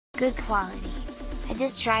good quality. I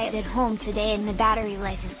just tried it at home today and the battery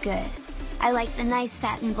life is good. I like the nice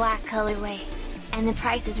satin black colorway. And the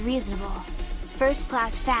price is reasonable. First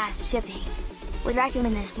class fast shipping. Would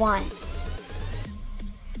recommend this one.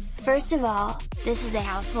 First of all, this is a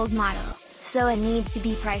household model, so it needs to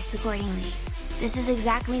be priced accordingly. This is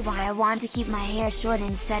exactly why I want to keep my hair short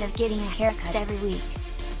instead of getting a haircut every week.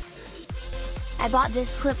 I bought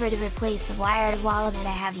this clipper to replace a wired wallet that I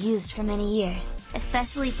have used for many years,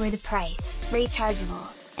 especially for the price, rechargeable,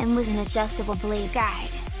 and with an adjustable blade guide.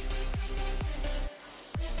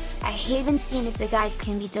 I haven't seen if the guide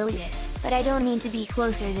can be deleted, but I don't need to be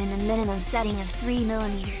closer than the minimum setting of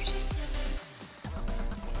 3mm.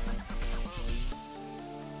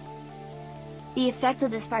 The effect of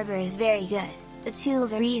this barber is very good, the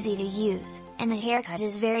tools are easy to use, and the haircut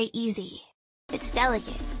is very easy. It's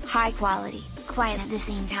delicate, high quality, quiet at the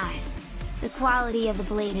same time. The quality of the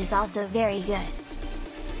blade is also very good.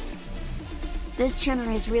 This trimmer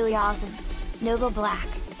is really awesome. Noble black,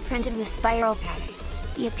 printed with spiral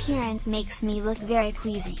patterns, the appearance makes me look very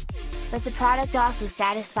pleasing. But the product also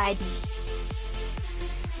satisfied me.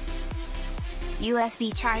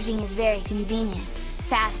 USB charging is very convenient,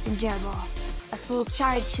 fast and durable. A full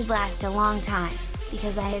charge should last a long time,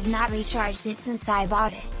 because I have not recharged it since I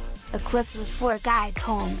bought it. Equipped with 4 guide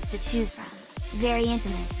combs to choose from, very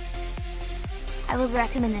intimate. I would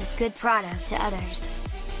recommend this good product to others.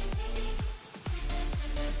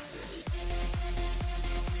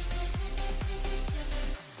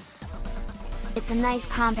 It's a nice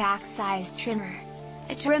compact sized trimmer.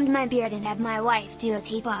 I trimmed my beard and had my wife do a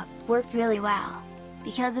tape up, worked really well.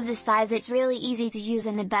 Because of the size it's really easy to use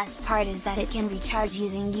and the best part is that it can recharge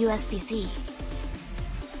using USB-C.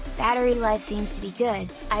 Battery life seems to be good,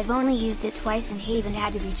 I've only used it twice and haven't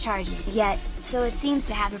had to recharge it yet, so it seems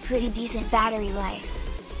to have a pretty decent battery life.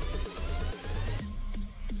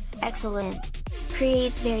 Excellent!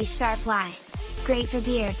 Creates very sharp lines, great for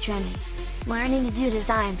beard trimming. Learning to do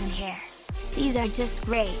designs in hair. These are just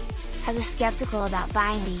great. I was skeptical about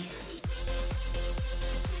buying these.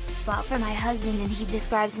 Bought for my husband and he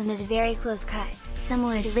describes them as very close cut,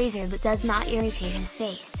 similar to razor but does not irritate his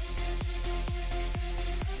face.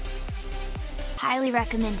 Highly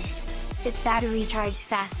recommended. Its battery charge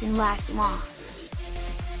fast and lasts long.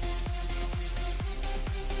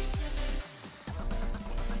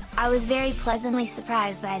 I was very pleasantly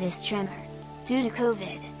surprised by this trimmer. Due to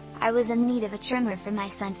COVID, I was in need of a trimmer for my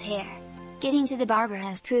son's hair. Getting to the barber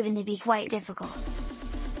has proven to be quite difficult.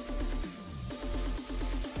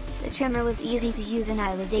 The trimmer was easy to use and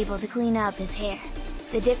I was able to clean up his hair.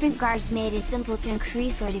 The different guards made it simple to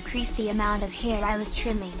increase or decrease the amount of hair I was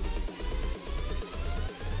trimming.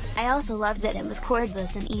 I also loved that it was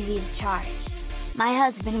cordless and easy to charge. My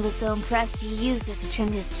husband was so impressed he used it to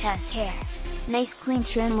trim his chest hair. Nice clean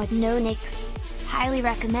trim with no nicks. Highly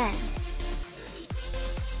recommend!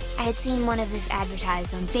 I had seen one of this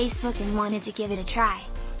advertised on Facebook and wanted to give it a try.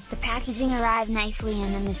 The packaging arrived nicely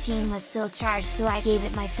and the machine was still charged, so I gave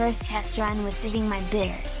it my first test run with saving my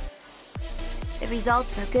beard. The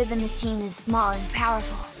results were good. The machine is small and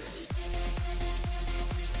powerful.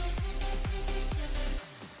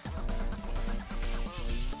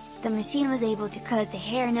 The machine was able to cut the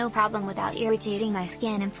hair no problem without irritating my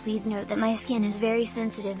skin, and please note that my skin is very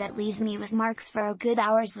sensitive, that leaves me with marks for a good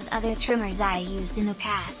hours with other trimmers I used in the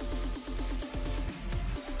past.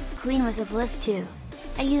 Clean was a bliss too.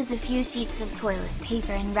 I used a few sheets of toilet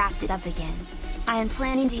paper and wrapped it up again. I am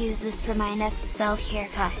planning to use this for my next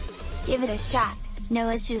self-haircut. Give it a shot,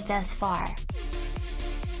 no issues thus far.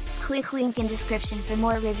 Click link in description for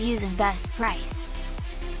more reviews and best price.